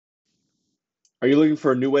Are you looking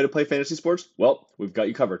for a new way to play fantasy sports? Well, we've got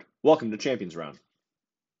you covered. Welcome to Champions Round.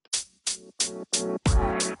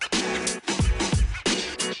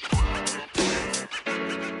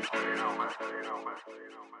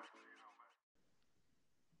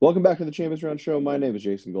 Welcome back to the Champions Round show. My name is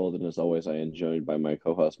Jason Gold, and as always, I am joined by my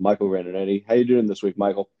co-host Michael Grandinetti. How you doing this week,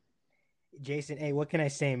 Michael? Jason, hey, what can I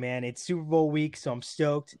say, man? It's Super Bowl week, so I'm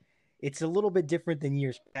stoked. It's a little bit different than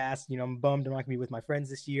years past. I'm bummed I'm not gonna be with my friends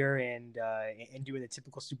this year and doing the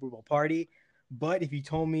typical Super Bowl party. But if you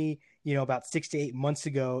told me, about 6 to 8 months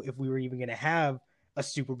ago, if we were even gonna have a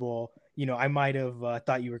Super Bowl, I might have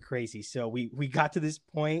thought you were crazy. So we got to this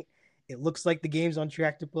point. It looks like the game's on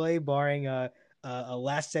track to play, barring a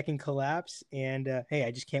last second collapse. And hey, I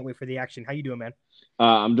just can't wait for the action. How you doing, man?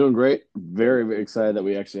 I'm doing great. Very, very excited that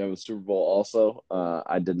we actually have a Super Bowl also.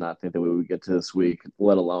 I did not think that we would get to this week,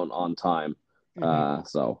 let alone on time. Hmm.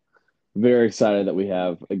 So very excited that we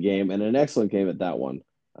have a game and an excellent game at that one.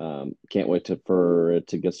 Can't wait for it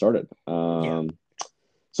to get started. Yeah.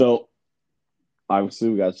 So obviously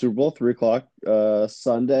we got Super Bowl 3 o'clock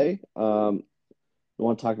Sunday. We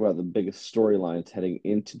want to talk about the biggest storylines heading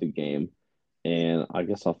into the game, and I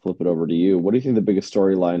guess I'll flip it over to you. What do you think the biggest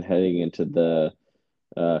storyline heading into the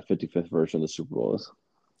 55th version of the Super Bowl is?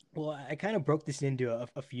 Well, I kind of broke this into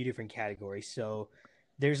a few different categories. So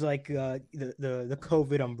there's like the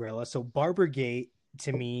COVID umbrella. So Barbergate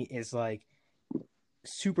to me is like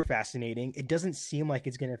super fascinating. It doesn't seem like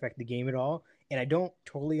it's going to affect the game at all, and I don't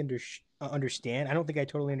totally understand. I don't think I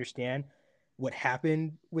totally understand what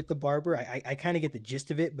happened with the barber. I kind of get the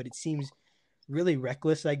gist of it, but it seems really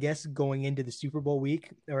reckless, I guess, going into the Super Bowl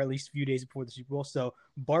week, or at least a few days before the Super Bowl. So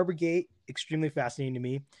Barbergate, extremely fascinating to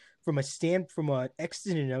me. From an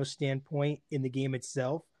X's and O standpoint in the game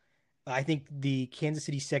itself, I think the Kansas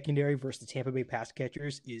City secondary versus the Tampa Bay pass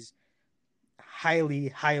catchers is highly,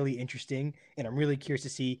 highly interesting, and I'm really curious to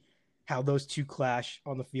see how those two clash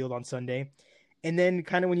on the field on Sunday. And then,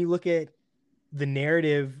 kind of when you look at the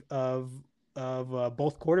narrative of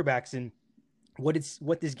both quarterbacks and what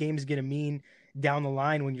this game is going to mean down the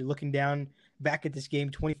line when you're looking down back at this game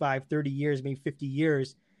 25, 30 years, maybe 50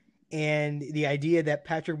 years, and the idea that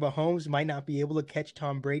Patrick Mahomes might not be able to catch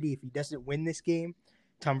Tom Brady if he doesn't win this game.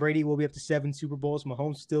 Tom Brady will be up to 7 Super Bowls. Mahomes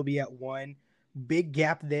will still be at one. Big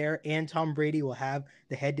gap there, and Tom Brady will have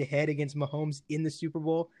the head-to-head against Mahomes in the Super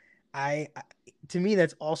Bowl. I to me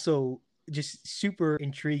that's also just super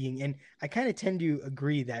intriguing, and I kind of tend to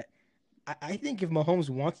agree that I think if Mahomes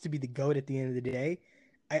wants to be the GOAT at the end of the day,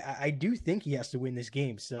 I do think he has to win this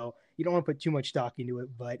game. So you don't want to put too much stock into it,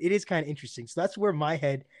 but it is kind of interesting. So that's where my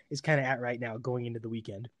head is kind of at right now going into the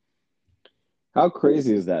weekend. How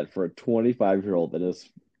crazy is that for a 25-year-old that is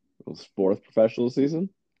his fourth professional season?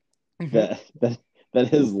 Hmm. That that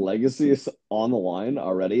his legacy is on the line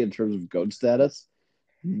already in terms of GOAT status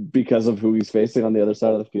because of who he's facing on the other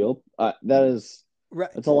side of the field. Right,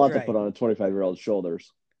 That's a lot to put right. on a 25-year-old's shoulders.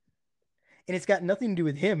 And it's got nothing to do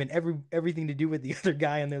with him and everything to do with the other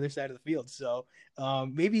guy on the other side of the field. So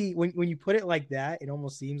maybe when you put it like that, it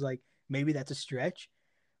almost seems like maybe that's a stretch.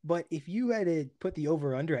 But if you had to put the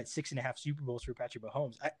over under at 6.5 Super Bowls for Patrick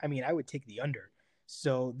Mahomes, I mean, I would take the under.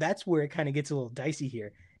 So that's where it kind of gets a little dicey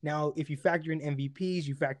here. Now, if you factor in MVPs,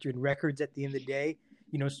 you factor in records at the end of the day,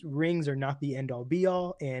 rings are not the end all be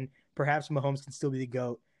all. And perhaps Mahomes can still be the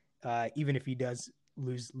GOAT, even if he does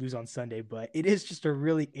lose on Sunday. But it is just a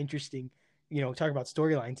really interesting, talk about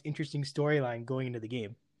storylines, interesting storyline going into the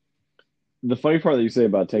game. The funny part that you say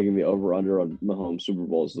about taking the over/under on Mahomes Super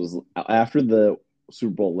Bowls was after the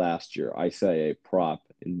Super Bowl last year, I say a prop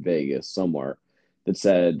in Vegas somewhere that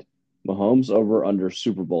said Mahomes over/under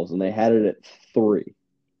Super Bowls, and they had it at three,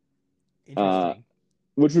 uh, Interesting.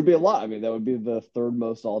 which would be a lot. I mean, that would be the third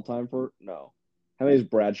most all time for no. How many does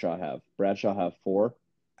Bradshaw have? Bradshaw have four.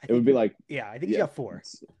 I It would think, be like yeah, I think he's yeah, got four.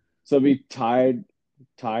 so it'd be tied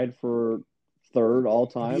for third all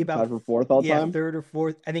It'd be time, about, tied for fourth all yeah, time. third or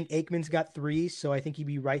fourth. I think Aikman's got three, so I think he'd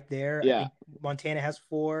be right there. I Yeah, think Montana has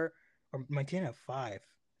four, or Montana have five.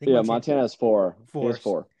 I think yeah. Montana Montana has four. He has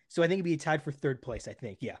four. four. So I think he'd be tied for third place. I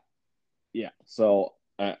think, yeah. Yeah. So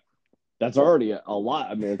that's already a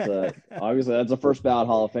lot. I mean, it's a obviously that's a first ballot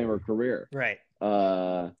Hall of Famer career. Right.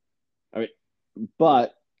 Uh, I mean,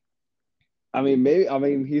 but I mean, maybe I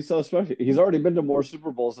mean he's so special. He's already been to more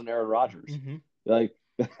Super Bowls than Aaron Rodgers. Hmm. Like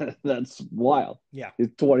that's wild. Yeah. He's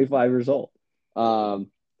 25 years old. Um,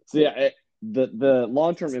 so yeah, the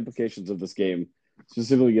long term implications of this game,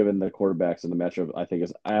 specifically given the quarterbacks and the matchup, I think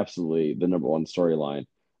is absolutely the number one storyline.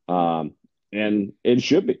 Um, and it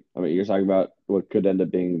should be. I mean, you're talking about what could end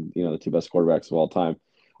up being, the two best quarterbacks of all time.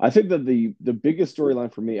 I think that the biggest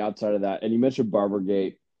storyline for me outside of that, and you mentioned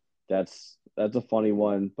Barbergate, that's that's a funny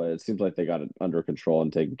one, but it seems like they got it under control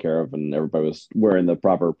and taken care of, and everybody was wearing the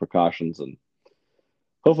proper precautions, and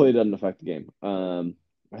hopefully it doesn't affect the game.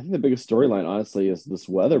 I think the biggest storyline, honestly, is this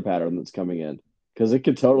weather pattern that's coming in because it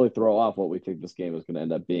could totally throw off what we think this game is going to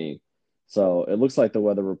end up being. So it looks like the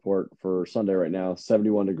weather report for Sunday right now,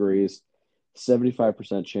 71 degrees,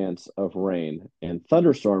 75% chance of rain and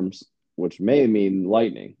thunderstorms, which may mean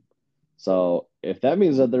lightning. So if that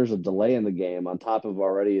means that there's a delay in the game on top of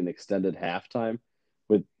already an extended halftime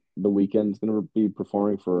with the weekend's going to be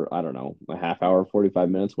performing for, I don't know, a half hour, 45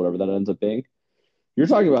 minutes, whatever that ends up being, you're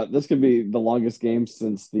talking about this could be the longest game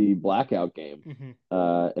since the blackout game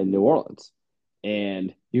Hmm. in New Orleans.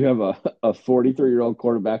 And you have a 43-year-old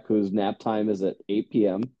quarterback whose nap time is at 8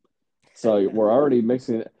 p.m. So we're already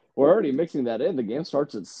mixing that in. The game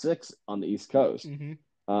starts at 6 on the East Coast.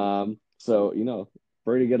 Hmm. So,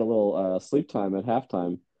 Brady get a little sleep time at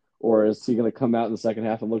halftime, or is he going to come out in the second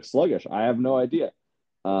half and look sluggish? I have no idea.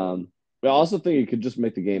 But I also think it could just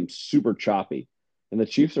make the game super choppy. And the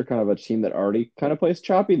Chiefs are kind of a team that already kind of plays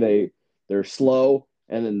choppy. They're slow,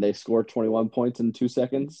 and then they score 21 points in 2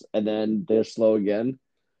 seconds, and then they're slow again.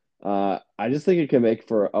 I just think it can make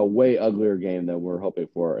for a way uglier game than we're hoping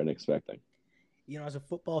for and expecting. As a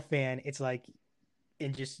football fan, it's like,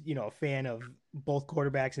 and just a fan of both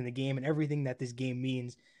quarterbacks in the game and everything that this game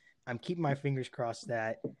means. I'm keeping my fingers crossed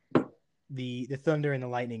that the Thunder and the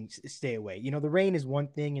Lightning stay away. The rain is one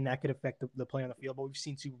thing, and that could affect the play on the field. But we've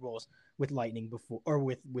seen Super Bowls with lightning before, or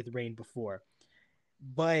with rain before.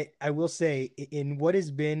 But I will say, in what has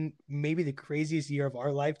been maybe the craziest year of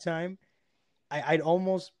our lifetime, I'd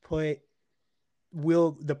almost put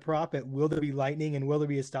will the prop at will there be lightning and will there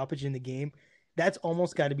be a stoppage in the game? That's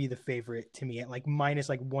almost got to be the favorite to me at like minus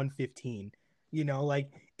like 115. Like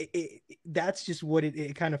that's just what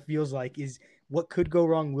it kind of feels like is what could go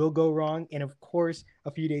wrong will go wrong. And of course,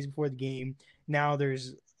 a few days before the game, now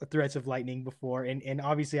there's threats of lightning before. And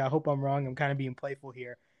obviously, I hope I'm wrong. I'm kind of being playful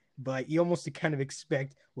here, but you almost kind of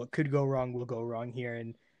expect what could go wrong will go wrong here.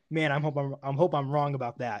 And man, I'm wrong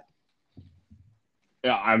about that.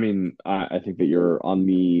 Yeah, I mean, I think that you're on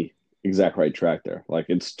the exact right track there. Like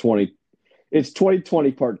it's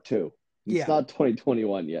 2020 part two. It's Yeah. not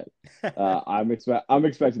 2021 yet. I'm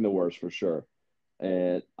expecting the worst for sure,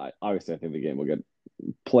 and obviously I think the game will get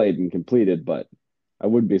played and completed, but I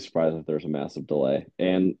wouldn't be surprised if there's a massive delay.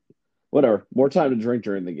 And whatever, more time to drink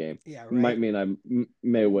during the game Yeah, might right. mean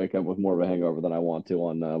may wake up with more of a hangover than I want to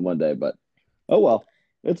on Monday. But oh well,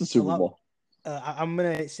 it's a A Super lot. Bowl. I'm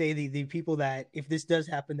gonna say the people that if this does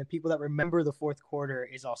happen, the people that remember the fourth quarter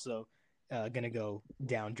is also gonna go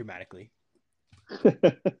down dramatically.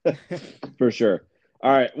 For sure.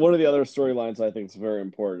 All right. One of the other storylines I think is very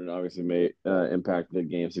important, and obviously may impact the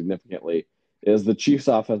game significantly, is the Chiefs'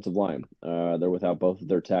 offensive line. They're without both of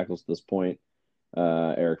their tackles at this point.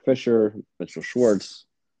 Eric Fisher, Mitchell Schwartz,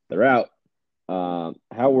 they're out.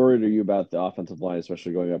 How worried are you about the offensive line,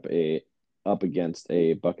 especially going up against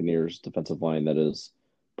a Buccaneers defensive line that is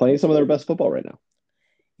playing some of their best football right now?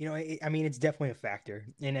 I mean, it's definitely a factor,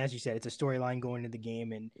 and as you said, it's a storyline going into the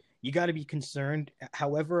game, and you got to be concerned.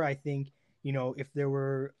 However, I think if there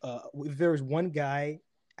was one guy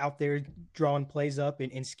out there drawing plays up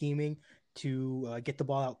and scheming to get the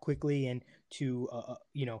ball out quickly and to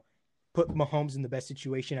put Mahomes in the best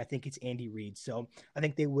situation, I think it's Andy Reid. So I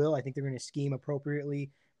think they will. I think they're going to scheme appropriately.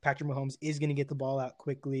 Patrick Mahomes is going to get the ball out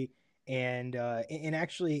quickly, and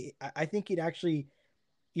actually, I think it actually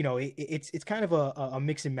it's kind of a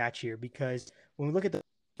mix and match here because when we look at the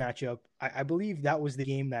matchup, I believe that was the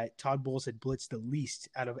game that Todd Bowles had blitzed the least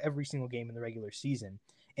out of every single game in the regular season.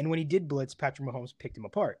 And when he did blitz, Patrick Mahomes picked him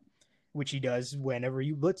apart, which he does whenever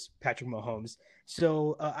you blitz Patrick Mahomes.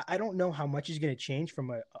 So I don't know how much is going to change from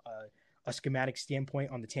a schematic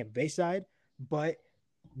standpoint on the Tampa Bay side, but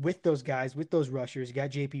with those guys, with those rushers, you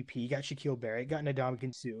got JPP, you got Shaquille Barrett, got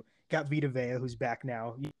Ndamukong Suh, got Vita Vea, who's back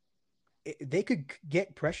now. They could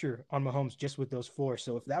get pressure on Mahomes just with those four.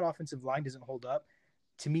 So if that offensive line doesn't hold up,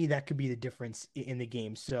 to me that could be the difference in the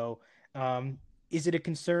game. So is it a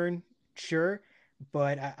concern? Sure,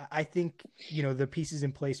 but I think the pieces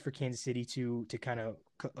in place for Kansas City to kind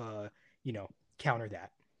of you know counter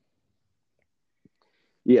that.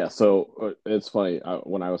 Yeah, so it's funny.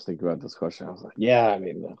 When I was thinking about this question, I was like, yeah, I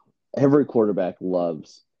mean, every quarterback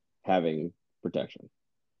loves having protection,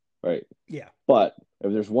 right? Yeah, But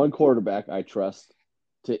if there's one quarterback I trust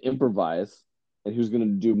to improvise and who's going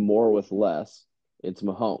to do more with less, it's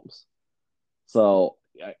Mahomes. So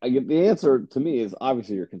I get the answer to me is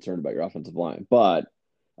obviously you're concerned about your offensive line, but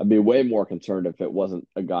I'd be way more concerned if it wasn't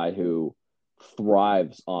a guy who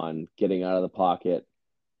thrives on getting out of the pocket,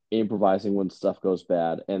 improvising when stuff goes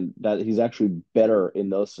bad, and that he's actually better in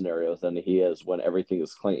those scenarios than he is when everything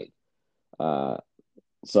is clean. Uh,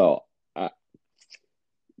 so, uh,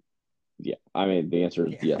 yeah, I mean the answer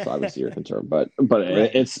is yes. Yeah. Obviously, you're concerned, but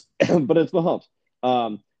Right. it's but it's Mahomes.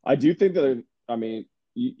 I do think that I mean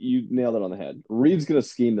you nailed it on the head. Reed's going to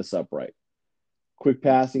scheme this up right. Quick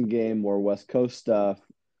passing game, more West Coast stuff.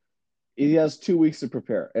 He has 2 weeks to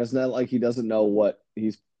prepare. It's not like he doesn't know what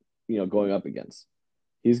he's going up against.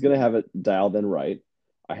 He's going to have it dialed in right.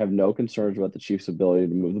 I have no concerns about the Chiefs' ability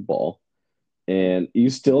to move the ball. And you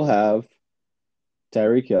still have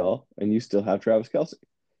Tyreek Hill and you still have Travis Kelce.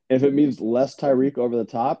 If it means less Tyreek over the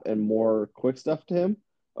top and more quick stuff to him,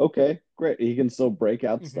 okay, great. He can still break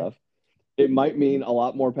out Hmm. stuff. It might mean a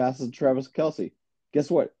lot more passes to Travis Kelce. Guess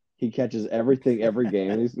what? He catches everything every game,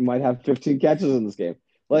 and he might have 15 catches in this game.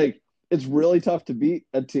 Like, it's really tough to beat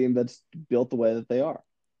a team that's built the way that they are.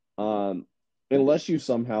 Um, Unless you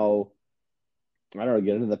somehow, I don't know,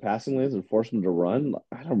 get into the passing lanes and force them to run.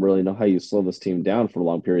 I don't really know how you slow this team down for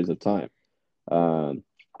long periods of time. Um,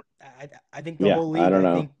 I think the yeah, whole I league, don't I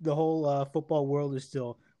know. think the whole football world is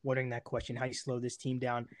still wondering that question: how you slow this team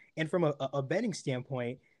down? And from a betting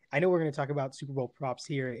standpoint, I know we're going to talk about Super Bowl props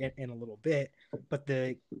here in a little bit, but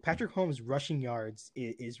the Patrick Holmes rushing yards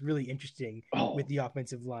is really interesting with Oh, the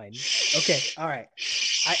offensive line. Okay, shh, all right.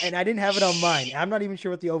 shh, I didn't have it on mine. shh. I'm not even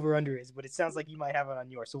sure what the over under is, but it sounds like you might have it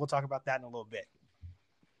on yours. So we'll talk about that in a little bit.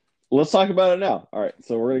 Let's talk about it now. All right,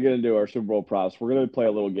 so we're gonna get into our Super Bowl props. We're gonna play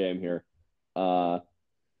a little game here. Uh,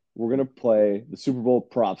 we're gonna play the Super Bowl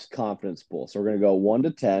props confidence pool. So we're gonna go 1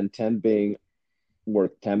 to 10, 10 being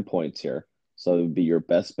worth 10 points here. So it would be your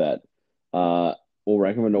best bet. Uh, we'll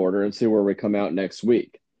rank them in order and see where we come out next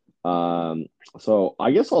week. Um, so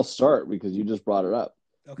I guess I'll start because you just brought it up.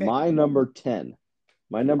 Okay. My number 10,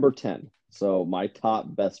 my number 10. So my top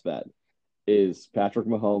best bet is Patrick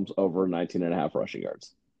Mahomes over 19 and a half rushing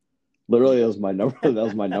yards. Literally, that was my number. That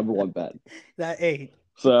was my number one bet. That hey,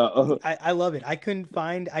 So I love it. I couldn't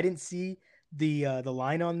find. I didn't see the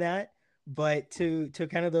line on that, but to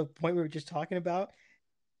kind of the point we were just talking about,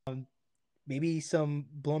 maybe some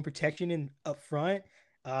blown protection in up front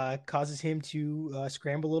causes him to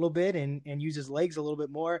scramble a little bit and use his legs a little bit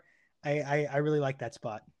more. I really like that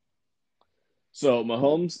spot. so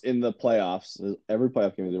Mahomes in the playoffs, every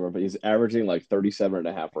playoff game he's ever, but he's averaging like 37 and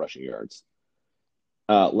a half rushing yards.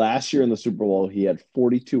 Last year in the Super Bowl, he had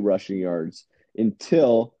 42 rushing yards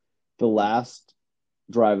until the last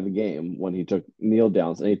drive of the game when he took kneel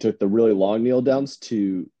downs and he took the really long kneel downs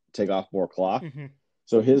to take off more clock. Hmm.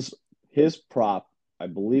 So his prop, I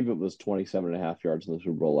believe it was 27 and a half yards in the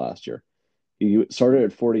Super Bowl last year. He started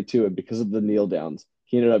at 42, and because of the kneel downs,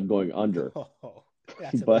 he ended up going under. Oh,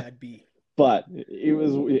 that's a but bad beat. but it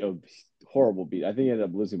was horrible beat. I think he ended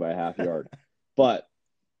up losing by a half yard. But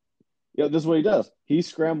this is what he does. He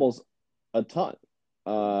scrambles a ton.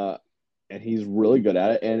 Uh, and he's really good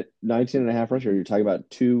at it. And 19 and a half rusher, you're talking about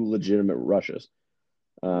two legitimate rushes.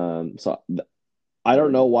 So I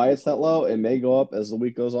don't know why it's that low. It may go up as the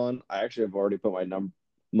week goes on. I actually have already put my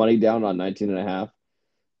money down on 19 and a half.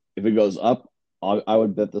 If it goes up, I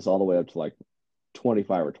would bet this all the way up to like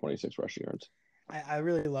 25 or 26 rushing yards. I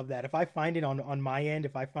really love that. If I find it on my end,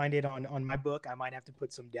 if I find it on my book, I might have to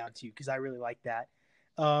put some down too because I really like that.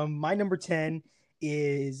 My number 10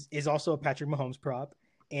 is also a Patrick Mahomes prop,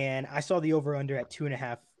 and I saw the over under at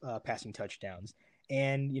 2.5 passing touchdowns.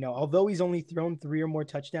 And although he's only thrown three or more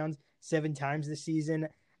touchdowns 7 times this season,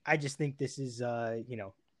 I just think this is I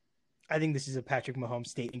think this is a Patrick Mahomes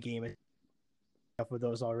statement game. Enough of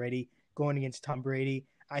those already going against Tom Brady.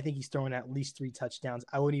 I think he's throwing at least 3 touchdowns.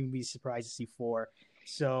 I wouldn't even be surprised to see four.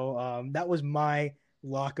 So that was my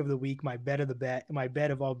lock of the week. My bet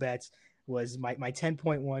of all bets was my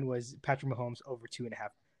 10.1 was Patrick Mahomes over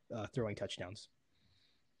 2.5 throwing touchdowns.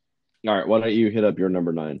 All right, why don't you hit up your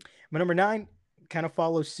number 9? My number 9 kind of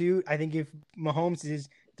follows suit. I think if Mahomes is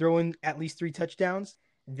throwing at least 3 touchdowns,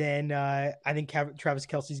 then I think Travis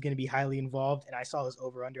Kelce is going to be highly involved. And I saw this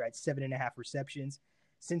over under at 7.5 receptions.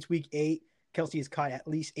 Since week 8, Kelce has caught at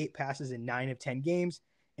least 8 passes in 9 of 10 games.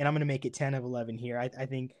 And I'm going to make it 10 of 11 here. I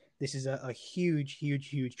think this is a huge, huge,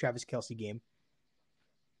 huge Travis Kelce game.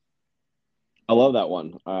 I love that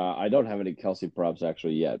one. I don't have any Kelce props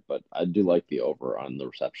actually yet, but I do like the over on the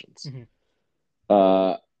receptions. Mm-hmm.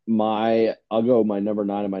 Uh, I'll go my number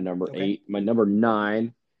 9 and my number Okay. 8. My number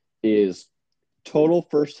 9 is total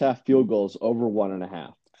first half field goals over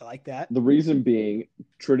 1.5. I like that. The reason being,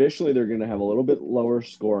 traditionally they're going to have a little bit lower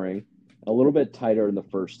scoring, a little bit tighter in the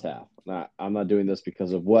first half. Now, I'm not doing this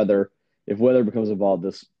because of weather. If weather becomes involved,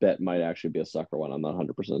 this bet might actually be a sucker one. I'm not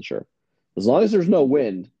 100% sure. As long as there's no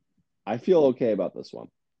wind, I feel okay about this one.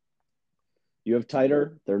 you have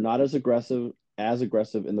tighter. They're not as aggressive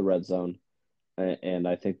in the red zone, and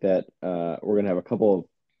I think that we're gonna have a couple of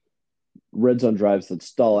red zone drives that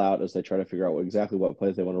stall out as they try to figure out exactly what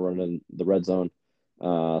plays they want to run in the red zone.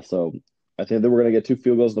 So I think that we're going to get 2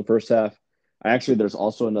 field goals in the first half. There's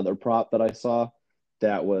also another prop that I saw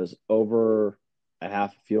that was over a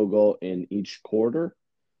half field goal in each quarter.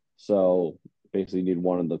 So basically, you need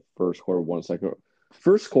one in the first quarter, one second.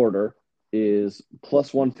 First quarter is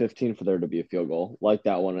plus 115 for there to be a field goal, like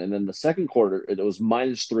that one. And then the second quarter, it was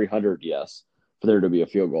minus 300, yes, for there to be a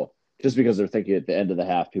field goal, just because they're thinking at the end of the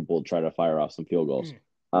half, people will try to fire off some field goals.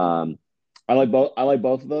 Mm. I like both. I like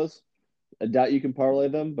both of those. I doubt you can parlay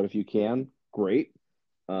them, but if you can, great.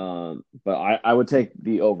 But I would take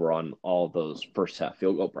the over on all of those first half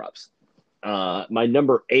field goal props. My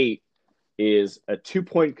number 8 is a 2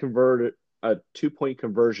 point conversion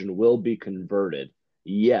will be converted.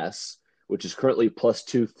 Yes, which is currently plus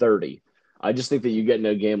 230. I just think that you get in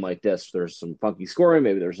a game like this, there's some funky scoring.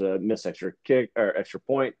 Maybe there's a missed extra kick or extra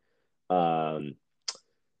point. Um,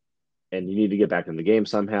 and you need to get back in the game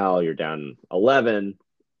somehow. You're down 11,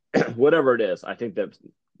 whatever it is. I think that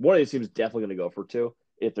one of these teams is definitely going to go for two.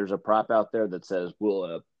 If there's a prop out there that says, will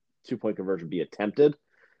a 2 point conversion be attempted?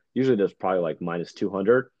 Usually there's probably like minus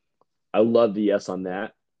 200. I love the yes on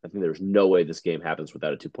that. I think there's no way this game happens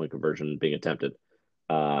without a 2 point conversion being attempted.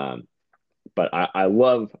 But I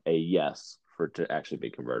love a yes for it to actually be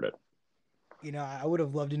converted. I would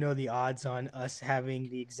have loved to know the odds on us having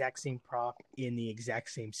the exact same prop in the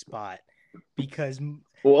exact same spot, because my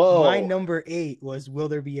Whoa. number 8 was, will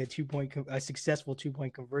there be a successful 2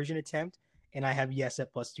 point conversion attempt? And I have yes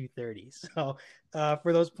at plus 230. So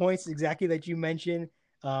for those points exactly that you mentioned,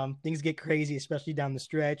 things get crazy, especially down the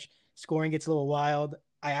stretch. Scoring gets a little wild.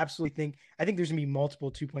 I think there's gonna be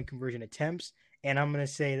multiple 2 point conversion attempts, and I'm gonna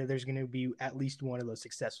say that there's gonna be at least one of those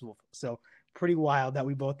successful. So pretty wild that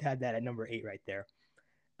we both had that at number 8 right there.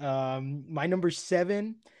 My number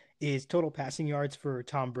 7 is total passing yards for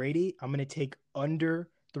Tom Brady. I'm gonna take under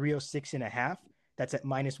 306 and a half. That's at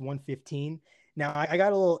minus 115. Now I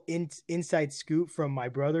got a little inside scoop from my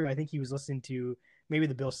brother. I think he was listening to maybe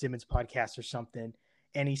the Bill Simmons podcast or something,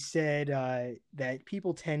 and he said that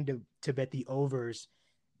people tend to bet the overs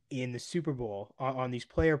in the Super Bowl on these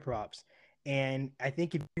player props. And I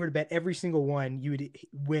think if you were to bet every single one, you would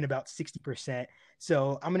win about 60%.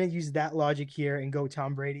 So I'm going to use that logic here and go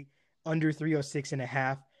Tom Brady under 306 and a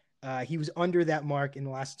half. He was under that mark in the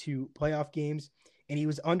last 2 playoff games, and he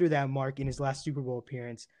was under that mark in his last Super Bowl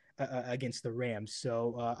appearance against the Rams.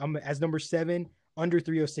 So I'm as number 7, under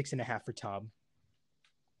 306 and a half for Tom.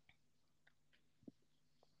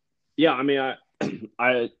 Yeah, I mean,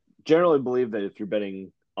 I generally believe that if you're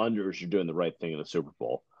betting unders, you're doing the right thing in the Super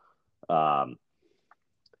Bowl. Um,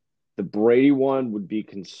 the Brady one would be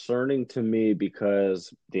concerning to me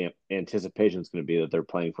because the anticipation is going to be that they're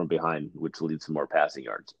playing from behind, which leads to more passing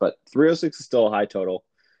yards. But 306 is still a high total.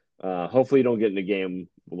 Hopefully, you don't get in a game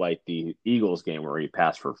like the Eagles game where he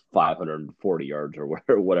passed for 540 yards or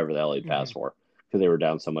whatever the hell he Mm-hmm. passed for, because they were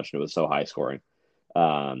down so much and it was so high scoring.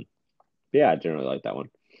 Um, yeah, I generally like that one.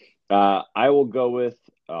 I will go with,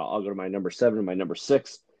 I'll go to my number 7 and my number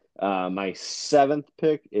 6. My 7th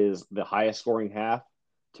pick is the highest scoring half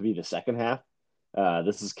to be the second half.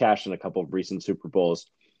 This is cashed in a couple of recent Super Bowls.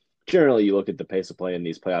 Generally, you look at the pace of play in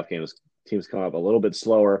these playoff games, teams come up a little bit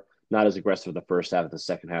slower, not as aggressive in the first half. The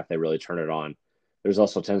second half, they really turn it on. There's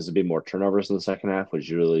also tends to be more turnovers in the second half, which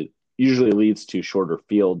usually leads to shorter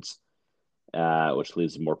fields, which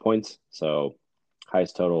leads to more points. So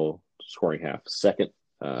highest total scoring half. Second,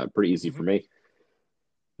 pretty easy Mm-hmm. for me.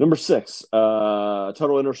 Number 6, total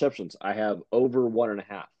interceptions. I have over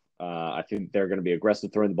 1.5. I think they're going to be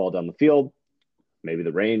aggressive throwing the ball down the field. Maybe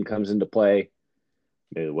the rain comes into play.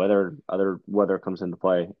 Maybe other weather comes into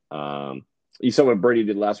play. You saw what Brady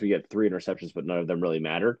did last week. He had 3 interceptions, but none of them really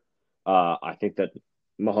mattered. I think that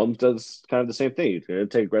Mahomes does kind of the same thing. He's going to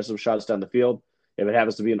take aggressive shots down the field. If it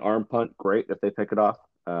happens to be an arm punt, great if they pick it off.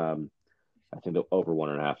 I think the over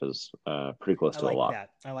 1.5 is pretty close I to a like lock. that.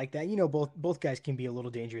 I like that. Both guys can be a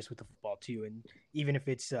little dangerous with the football too, and even if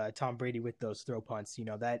it's Tom Brady with those throw punts,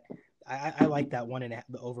 that I like that 1.5,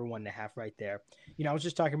 the over 1.5 right there. I was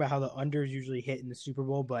just talking about how the unders usually hit in the Super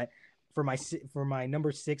Bowl, but for my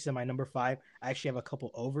number 6 and my number 5, I actually have a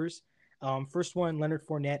couple overs. First one, Leonard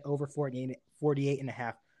Fournette over 48 and a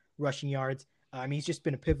half rushing yards. He's just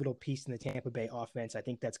been a pivotal piece in the Tampa Bay offense. I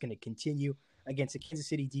think that's going to continue against a Kansas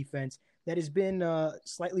City defense that has been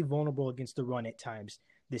slightly vulnerable against the run at times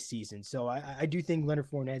this season. So I do think Leonard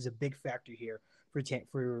Fournette is a big factor here for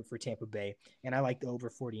Tampa Bay, and I like the over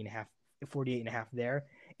 48 and a half there.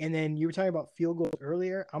 And then you were talking about field goals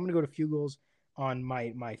earlier. I'm going to go to field goals on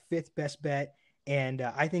my fifth best bet, and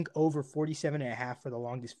I think over 47 and a half for the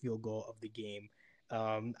longest field goal of the game.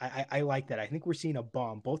 I like that. I think we're seeing a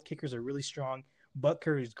bomb. Both kickers are really strong.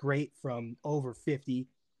 Butker is great from over 50.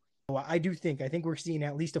 So I think we're seeing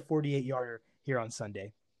at least a 48 yarder here on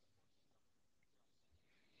Sunday.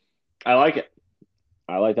 I like it.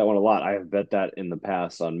 I like that one a lot. I have bet that in the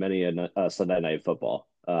past on many a Sunday night football.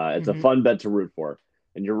 It's a Mm-hmm. fun bet to root for,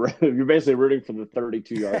 and you're basically rooting for the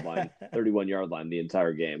 32-yard line, 31-yard line the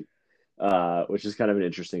entire game, which is kind of an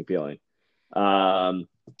interesting feeling. All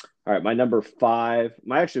right, my number five,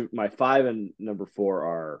 my five and number four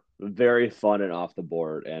are very fun and off the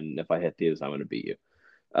board, and if I hit these, I'm going to beat you.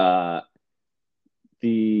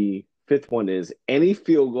 The fifth one is any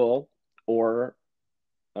field goal or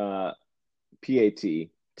uh, PAT to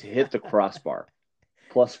hit the crossbar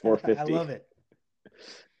plus I 450. love it.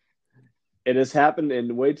 It has happened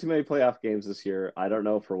in way too many playoff games this year. I don't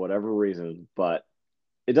know for whatever reason, but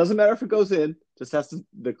it doesn't matter if it goes in. Just has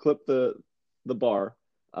to clip the bar.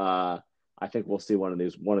 Uh, I think we'll see one of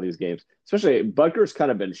these games. Especially Butker's kind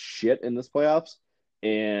of been shit in this playoffs,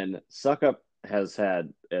 and Suckup has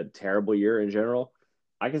had a terrible year in general.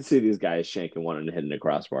 I can see these guys shanking one and hitting the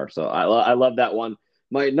crossbar. So I love that one.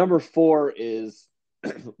 My number four is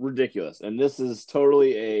ridiculous, and this is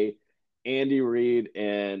totally a Andy Reid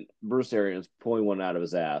and Bruce Arians pulling one out of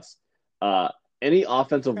his ass. Uh, any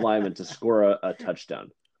offensive lineman to score a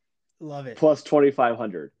touchdown Love it. plus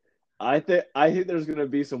 2,500. I think there's going to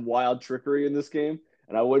be some wild trickery in this game,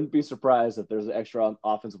 and I wouldn't be surprised if there's an extra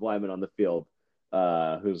offensive lineman on the field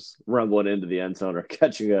who's rumbling into the end zone or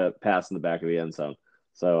catching a pass in the back of the end zone.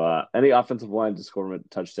 So any offensive line to score a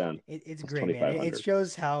touchdown It's plus great, man. It 2,500.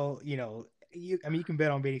 shows how you can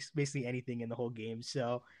bet on basically anything in the whole game.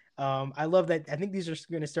 So I love that. I think these are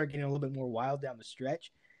going to start getting a little bit more wild down the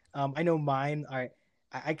stretch. I know mine are.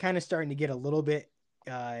 I kind of starting to get a little bit,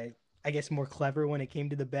 I guess, more clever when it came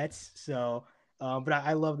to the bets. So, but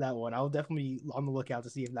I love that one. I'll definitely be on the lookout to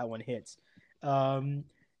see if that one hits. Um,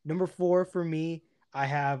 Number four for me, I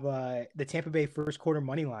have the Tampa Bay first quarter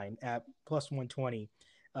money line at plus 120.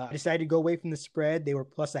 I decided to go away from the spread. They were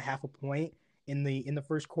plus a half a point in the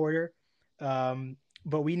first quarter.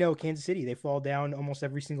 But we know Kansas City, they fall down almost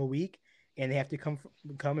every single week, and they have to come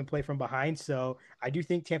and play from behind. So I do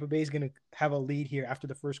think Tampa Bay is going to have a lead here after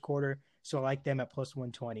the first quarter. So I like them at plus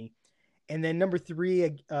 120. And then number three,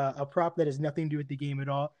 a prop that has nothing to do with the game at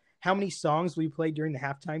all. How many songs we played during the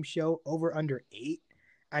halftime show? Over under eight.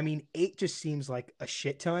 I mean, eight just seems like a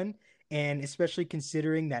shit ton. And especially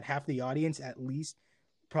considering that half the audience at least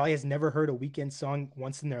probably has never heard a weekend song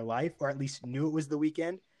once in their life, or at least knew it was the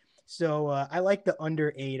weekend. So I like the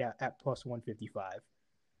under eight at plus 155.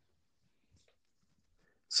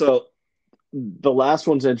 So the last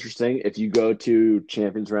one's interesting. If you go to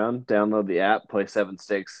Champions Round, download the app, play Seven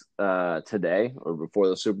Stakes today or before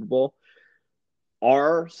the Super Bowl.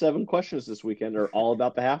 Our seven questions this weekend are all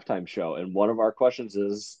about the halftime show, and one of our questions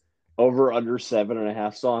is over under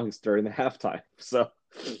 7.5 songs during the halftime. So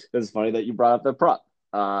it's funny that you brought up that prop.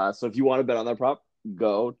 So if you want to bet on that prop,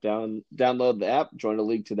 go download the app, join a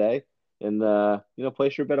league today, and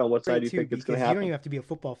place your bet on what side Great you too, think it's going to because you don't happen. even have to be a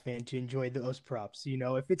football fan to enjoy those props.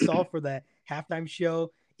 If it's all for the halftime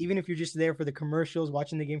show, even if you're just there for the commercials,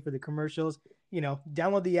 watching the game for the commercials,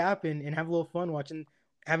 download the app and have a little fun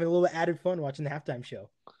having a little added fun watching the halftime show.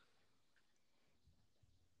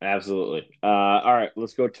 Absolutely. All right,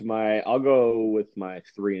 let's go to I'll go with my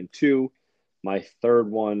 3 and 2. My third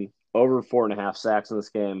one, over 4.5 sacks in this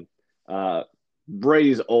game. Uh,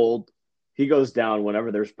 Brady's old. He goes down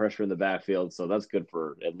whenever there's pressure in the backfield, so that's good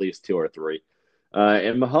for at least two or three.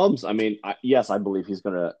 And Mahomes, I mean, yes, I believe he's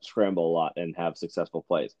going to scramble a lot and have successful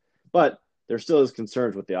plays, but there still is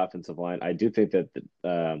concerns with the offensive line. I do think that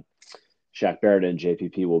Shaq Barrett and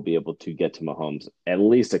JPP will be able to get to Mahomes at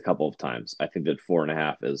least a couple of times. I think that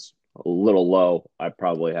 4.5 is a little low. I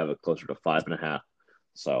probably have it closer to 5.5.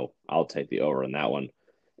 So I'll take the over on that one.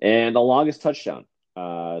 And the longest touchdown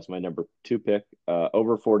is my number two pick,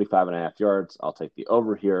 over 45.5 yards. I'll take the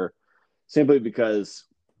over here simply because,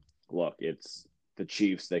 look, it's the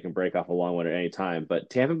Chiefs. They can break off a long one at any time. But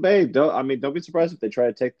Tampa Bay, don't be surprised if they try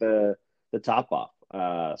to take the top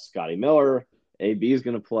off. Scotty Miller, AB is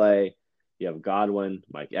going to play. You have Godwin,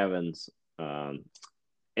 Mike Evans, and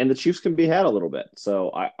the Chiefs can be had a little bit.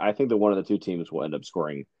 So I think that one of the two teams will end up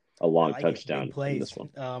scoring a I long like it. Big touchdown in plays. this one.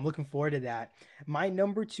 I'm looking forward to that. My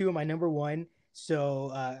number two and my number one.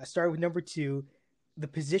 So I started with number two. The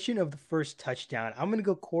position of the first touchdown. I'm going to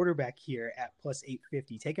go quarterback here at plus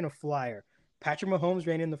 850, taking a flyer. Patrick Mahomes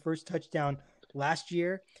ran in the first touchdown last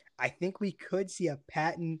year. I think we could see a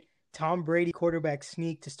patent Tom Brady quarterback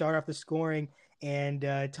sneak to start off the scoring, and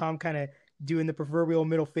Tom kind of doing the proverbial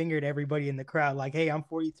middle finger to everybody in the crowd, like, "Hey, I'm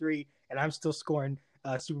 43 and I'm still scoring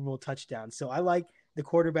Super Bowl touchdowns." So I like the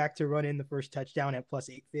quarterback to run in the first touchdown at plus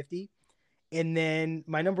 850. And then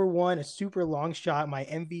my number one, a super long shot, my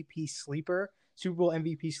MVP sleeper, Super Bowl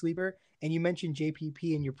MVP sleeper. And you mentioned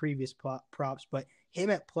JPP in your previous props, but him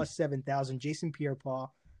at plus 7,000, Jason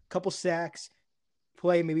Pierre-Paul, couple sacks,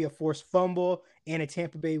 play, maybe a forced fumble, and a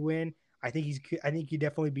Tampa Bay win. I think he'd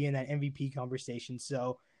definitely be in that MVP conversation.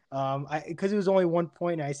 So, because it was only 1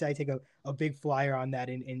 point, I decided to take a big flyer on that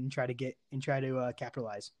and try to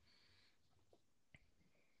capitalize.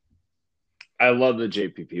 I love the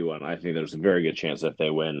JPP one. I think there's a very good chance if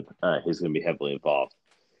they win, he's going to be heavily involved.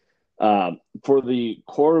 For the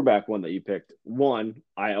quarterback one that you picked, one,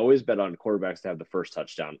 I always bet on quarterbacks to have the first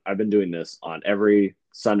touchdown. I've been doing this on every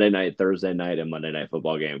Sunday night, Thursday night, and Monday night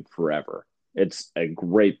football game forever. It's a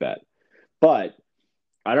great bet. But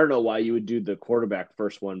I don't know why you would do the quarterback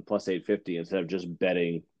first one plus 850 instead of just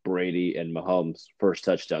betting Brady and Mahomes first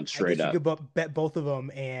touchdown I straight guess you up. could bet both of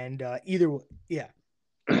them, and either, yeah,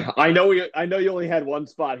 I know you only had one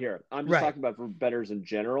spot here. I'm just right. talking about for bettors in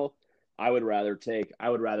general. I would rather take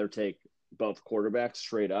both quarterbacks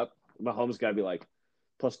straight up. Mahomes got to be like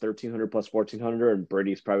plus 1,300, plus 1,400, and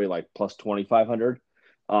Brady's probably like plus 2,500.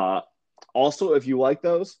 Uh, Also, if you like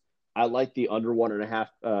those, I like the under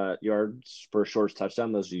 1.5 yards for a short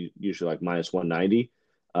touchdown. Those are usually like minus 190.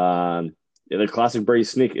 The classic Brady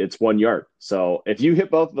sneak, it's 1 yard. So if you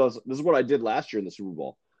hit both of those, this is what I did last year in the Super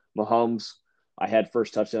Bowl. Mahomes, I had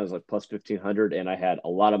first touchdowns like plus 1,500, and I had a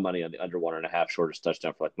lot of money on the under 1.5 shortest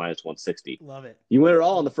touchdown for like minus 160. Love it. You win it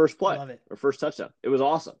all on the first play Love it. or first touchdown. It was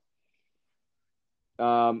awesome.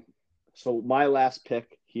 Um, so my last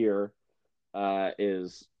pick here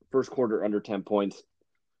is first quarter under 10 points.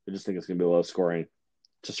 I just think it's going to be low scoring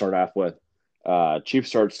to start off with. Chiefs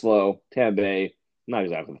start slow. Tampa Bay, not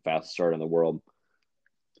exactly the fastest start in the world,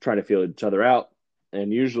 trying to feel each other out.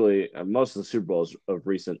 And usually, most of the Super Bowls of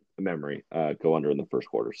recent memory go under in the first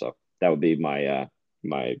quarter. So that would be my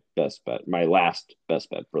best bet, my last best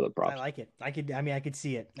bet for the I props. like it. I could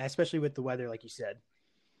see it, especially with the weather, like you said.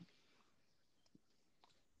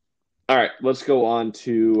 All right, let's go on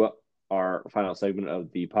to our final segment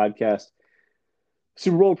of the podcast.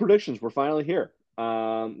 Super Bowl predictions. We're finally here.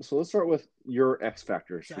 So let's start with your X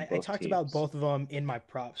factors So for I both talked about teams. both of them in my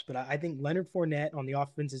props, but I think Leonard Fournette on the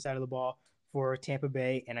offensive side of the ball for Tampa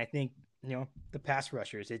Bay, and I think the pass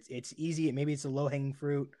rushers. It's easy. Maybe it's a low hanging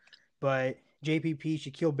fruit, but JPP,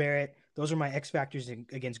 Shaquille Barrett, those are my X factors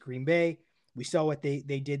against Green Bay. We saw what they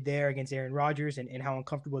did there against Aaron Rodgers and how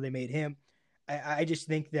uncomfortable they made him. I just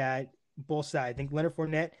think that both sides. I think Leonard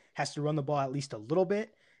Fournette has to run the ball at least a little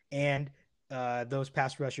bit, and those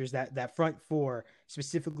pass rushers, that front four,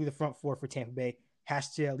 specifically the front four for Tampa Bay,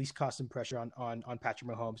 has to at least cause some pressure on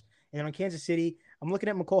Patrick Mahomes. And then on Kansas City, I'm looking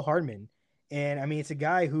at McCole Hardman, and I mean it's a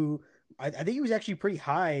guy who I think he was actually pretty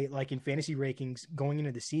high, like in fantasy rankings going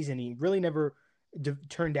into the season. He really never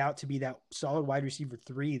turned out to be that solid wide receiver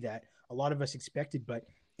three that a lot of us expected, but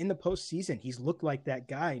in the postseason, he's looked like that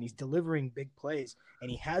guy, and he's delivering big plays, and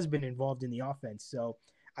he has been involved in the offense. So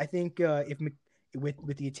I think if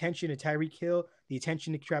with the attention to Tyreek Hill, the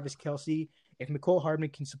attention to Travis Kelce, if McCole Hardman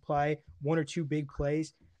can supply one or two big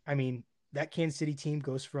plays, I mean that Kansas City team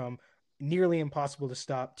goes from nearly impossible to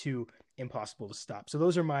stop to impossible to stop. So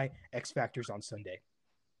those are my X factors on Sunday.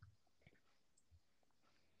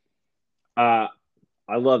 Uh,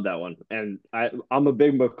 I love that one, and I'm a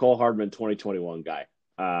big McCole Hardman 2021 guy.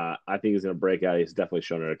 I think he's going to break out. He's definitely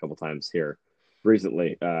shown it a couple times here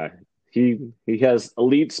recently. He has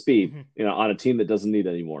elite speed, Mm-hmm. on a team that doesn't need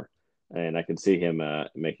anymore, and I can see him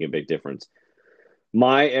making a big difference.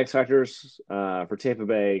 My X factors for Tampa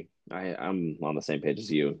Bay, I'm on the same page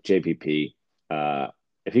as you. JPP, uh,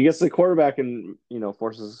 if he gets the quarterback and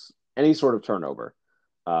forces any sort of turnover,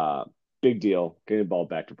 uh, big deal. Getting the ball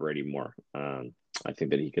back to Brady more. I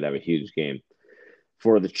think that he could have a huge game.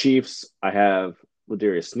 For the Chiefs, I have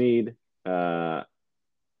Ladarius Sneed. I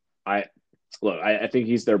I think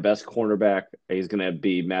he's their best cornerback. He's going to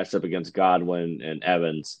be matched up against Godwin and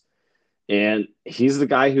Evans, and he's the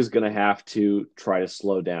guy who's going to have to try to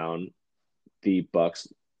slow down the Bucks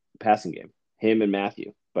passing game. Him and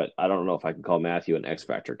Matthew, but I don't know if I can call Matthew an X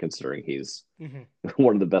factor considering he's Mm-hmm.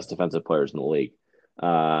 one of the best defensive players in the league.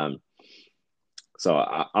 Um, so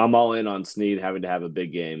I'm all in on Snead having to have a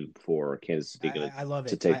big game for Kansas City I love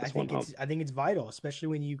to it. take this one home. I think it's vital, especially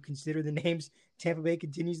when you consider the names Tampa Bay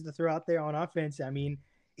continues to throw out there on offense. I mean,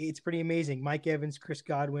 it's pretty amazing. Mike Evans, Chris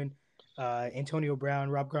Godwin, Antonio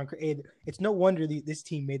Brown, Rob Gronkowski. It's no wonder this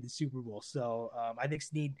team made the Super Bowl. So I think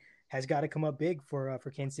Snead has got to come up big for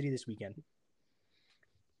Kansas City this weekend.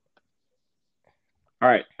 All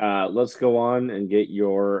right, let's go on and get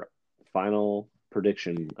your final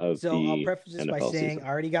prediction of So I'll the preface this by NFL saying season. I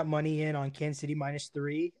already got money in on Kansas City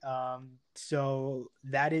 -3. So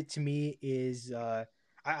that it to me is I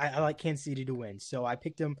like Kansas City to win. So I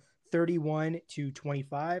picked them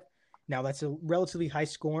 31-25. Now that's a relatively high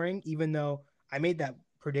scoring, even though I made that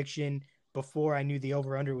prediction before I knew the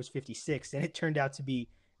over under was 56, and it turned out to be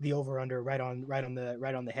the over under right on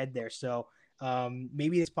the head there. So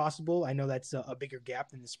maybe it's possible. I know that's a bigger gap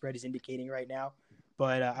than the spread is indicating right now,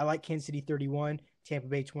 but I like Kansas City 31, Tampa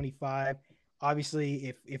Bay 25.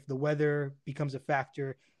 Obviously, if the weather becomes a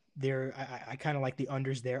factor, there I kind of like the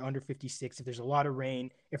unders there, under 56. If there's a lot of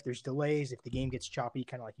rain, if there's delays, if the game gets choppy,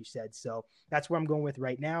 kind of like you said. So that's where I'm going with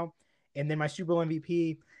right now. And then my Super Bowl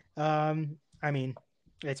MVP, I mean,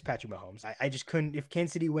 it's Patrick Mahomes. I just couldn't. If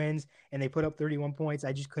Kansas City wins and they put up 31 points,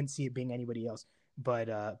 I just couldn't see it being anybody else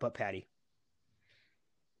but Patty.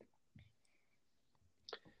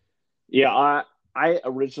 Yeah, I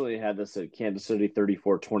originally had this at Kansas City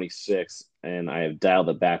 34-26, and I have dialed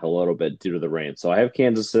it back a little bit due to the rain. So I have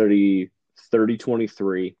Kansas City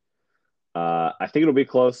 30-23. I think it'll be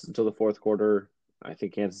close until the fourth quarter. I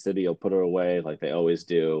think Kansas City will put it away like they always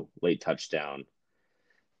do, late touchdown.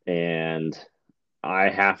 And I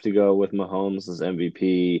have to go with Mahomes as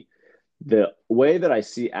MVP. The way that I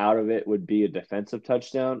see out of it would be a defensive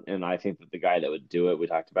touchdown, and I think that the guy that would do it, we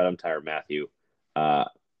talked about him, Tyrann Mathieu. Uh,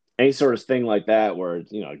 any sort of thing like that, where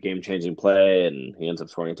it's, a game-changing play, and he ends up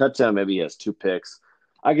scoring a touchdown. Maybe he has two picks.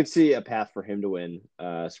 I could see a path for him to win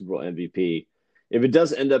Super Bowl MVP. If it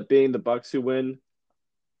does end up being the Bucks who win,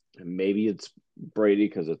 maybe it's Brady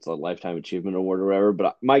because it's a lifetime achievement award or whatever.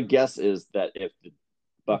 But my guess is that if the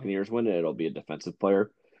Buccaneers win it, it'll be a defensive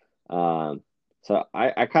player. So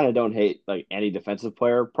I kind of don't hate like any defensive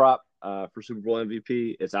player prop for Super Bowl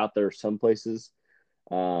MVP. It's out there some places.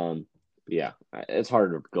 Yeah, it's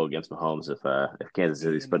hard to go against Mahomes if Kansas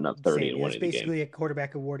City's putting up 30 Same. and It's winning the game. basically a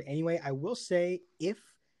quarterback award anyway. I will say if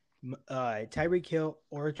Tyreek Hill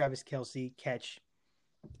or Travis Kelce catch,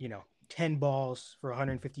 10 balls for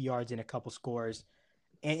 150 yards and a couple scores,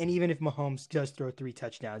 and even if Mahomes does throw 3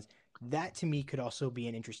 touchdowns, that to me could also be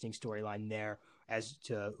an interesting storyline there as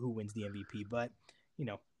to who wins the MVP. But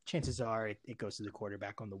chances are it goes to the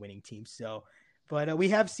quarterback on the winning team. So, but we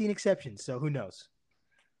have seen exceptions, so who knows?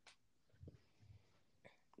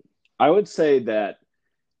 I would say that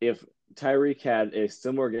if Tyreek had a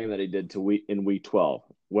similar game that he did in week 12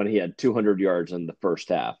 when he had 200 yards in the first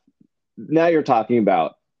half, now you're talking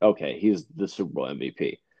about, okay, he's the Super Bowl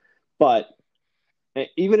MVP. But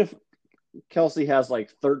even if Kelce has like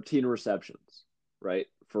 13 receptions, right,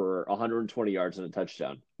 for 120 yards and a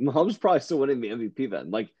touchdown, Mahomes is probably still winning the MVP then.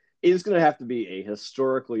 Like, it's going to have to be a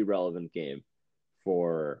historically relevant game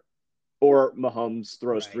or Mahomes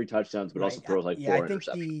throws Right. 3 touchdowns, but Right. also throws like Yeah, I four think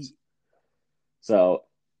the interceptions. So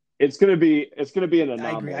it's gonna be an I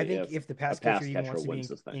agree. I anomaly think if if the a pass catcher pass even catcher wants to be wins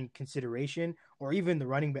this thing. in consideration, or even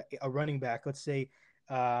a running back, let's say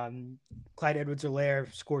Clyde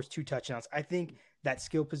Edwards-Helaire scores 2 touchdowns, I think that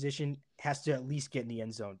skill position has to at least get in the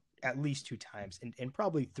end zone at least 2 times, and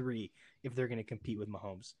probably three if they're going to compete with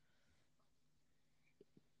Mahomes.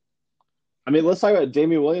 I mean, let's talk about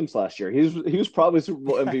Damian Williams last year. He was probably Super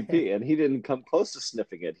Bowl MVP, and he didn't come close to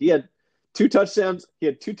sniffing it. He had 2 touchdowns. He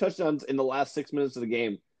had 2 touchdowns in the last 6 minutes of the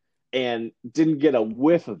game, and didn't get a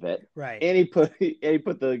whiff of it. Right. And he put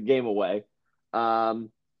the game away.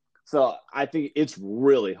 So I think it's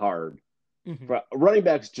really hard. Mm-hmm. For running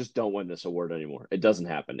backs just don't win this award anymore. It doesn't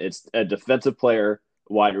happen. It's a defensive player,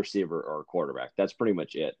 wide receiver, or quarterback. That's pretty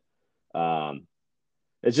much it. Um,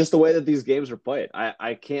 it's just the way that these games are played.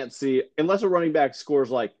 I can't see unless a running back scores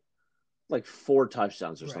like 4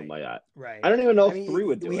 touchdowns or something Right. like that. Right. I don't even know I if three mean,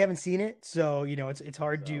 would do we it. haven't seen it, so So it's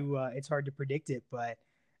hard to predict it, but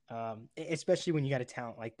especially when you got a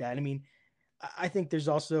talent like that. I mean, I think there's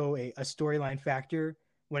also a storyline factor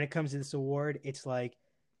when it comes to this award. It's like,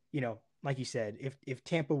 like you said, if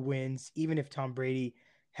Tampa wins, even if Tom Brady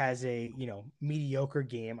has a mediocre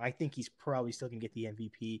game, I think he's probably still gonna get the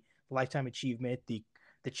MVP, the lifetime achievement, the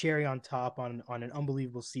cherry on top on an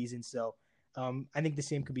unbelievable season. So I think the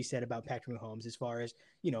same could be said about Patrick Mahomes as far as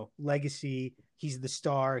legacy. He's the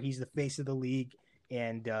star. He's the face of the league,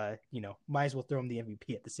 and might as well throw him the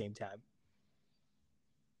MVP at the same time.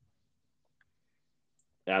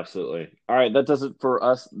 absolutely. All right, that does it for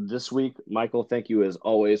us this week. Michael, thank you as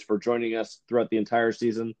always for joining us throughout the entire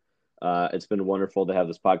season. It's been wonderful to have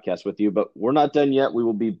this podcast with you, but we're not done yet. We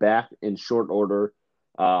will be back in short order,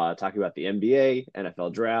 talking about the NBA,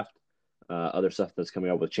 NFL draft, other stuff that's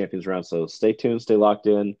coming up with Champions Round. So stay tuned, stay locked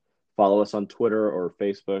in follow us on Twitter or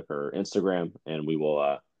Facebook or Instagram, and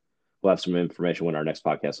we'll have some information when our next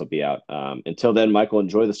podcast will be out. Until then, Michael,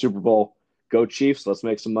 enjoy the Super Bowl. Go Chiefs. Let's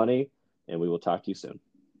make some money, and we will talk to you soon.